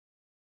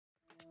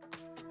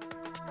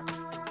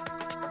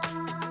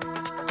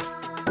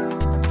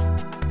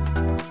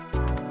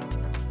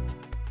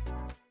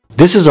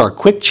This is our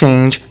quick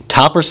change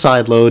top or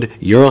side load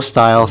Euro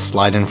style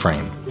slide-in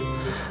frame.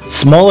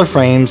 Smaller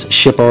frames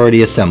ship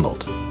already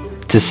assembled.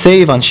 To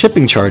save on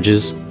shipping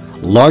charges,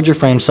 larger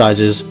frame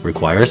sizes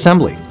require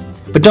assembly.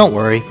 But don't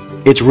worry,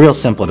 it's real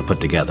simple to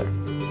put together.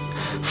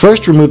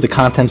 First, remove the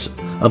contents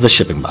of the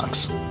shipping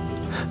box.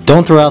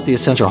 Don't throw out the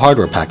essential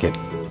hardware packet,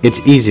 it's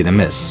easy to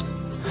miss.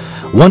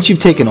 Once you've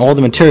taken all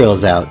the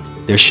materials out,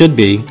 there should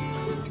be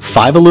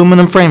 5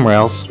 aluminum frame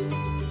rails,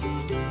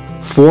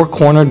 4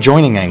 corner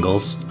joining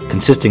angles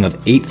consisting of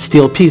 8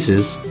 steel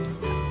pieces,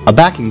 a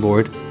backing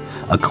board,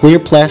 a clear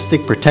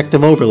plastic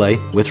protective overlay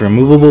with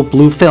removable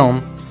blue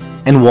film,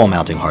 and wall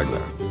mounting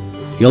hardware.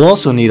 You'll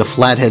also need a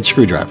flathead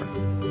screwdriver.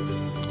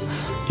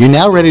 You're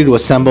now ready to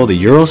assemble the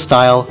Euro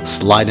style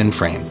slide-in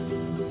frame.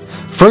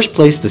 First,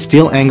 place the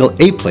steel angle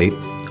A plate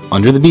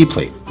under the B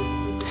plate.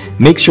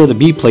 Make sure the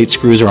B plate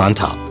screws are on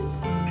top.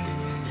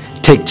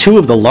 Take 2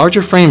 of the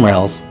larger frame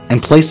rails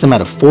and place them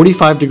at a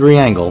 45-degree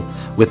angle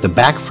with the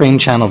back frame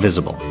channel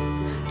visible.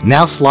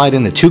 Now slide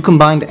in the 2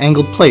 combined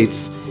angled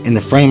plates in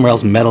the frame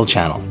rail's metal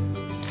channel.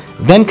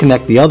 Then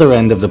connect the other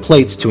end of the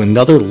plates to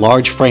another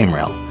large frame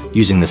rail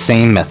using the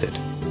same method.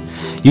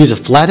 Use a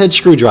flathead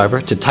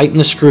screwdriver to tighten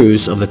the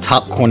screws of the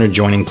top corner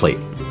joining plate.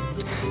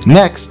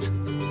 Next,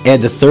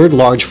 add the 3rd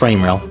large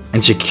frame rail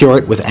and secure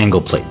it with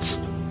angle plates.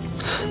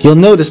 You'll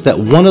notice that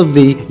one of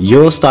the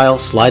Euro-style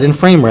slide-in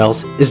frame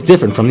rails is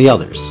different from the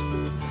others.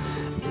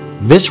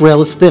 This rail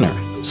is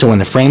thinner, so when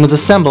the frame is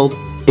assembled,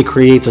 it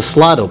creates a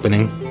slot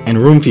opening and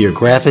room for your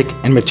graphic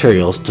and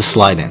materials to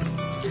slide in.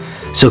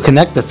 So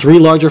connect the 3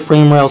 larger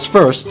frame rails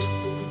first,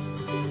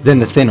 then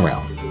the thin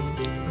rail,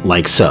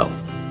 like so.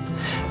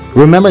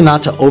 Remember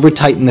not to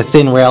over-tighten the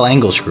thin rail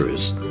angle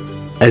screws,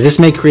 as this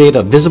may create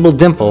a visible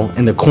dimple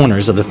in the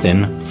corners of the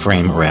thin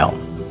frame rail.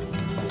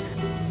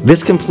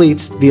 This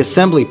completes the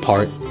assembly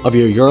part of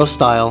your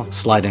Euro-style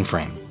slide-in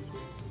frame.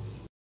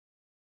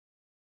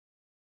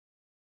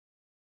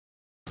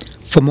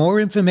 For more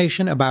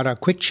information about our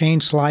quick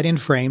change slide-in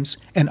frames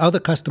and other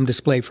custom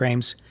display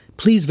frames,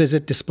 please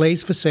visit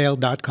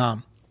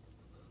displaysforsale.com.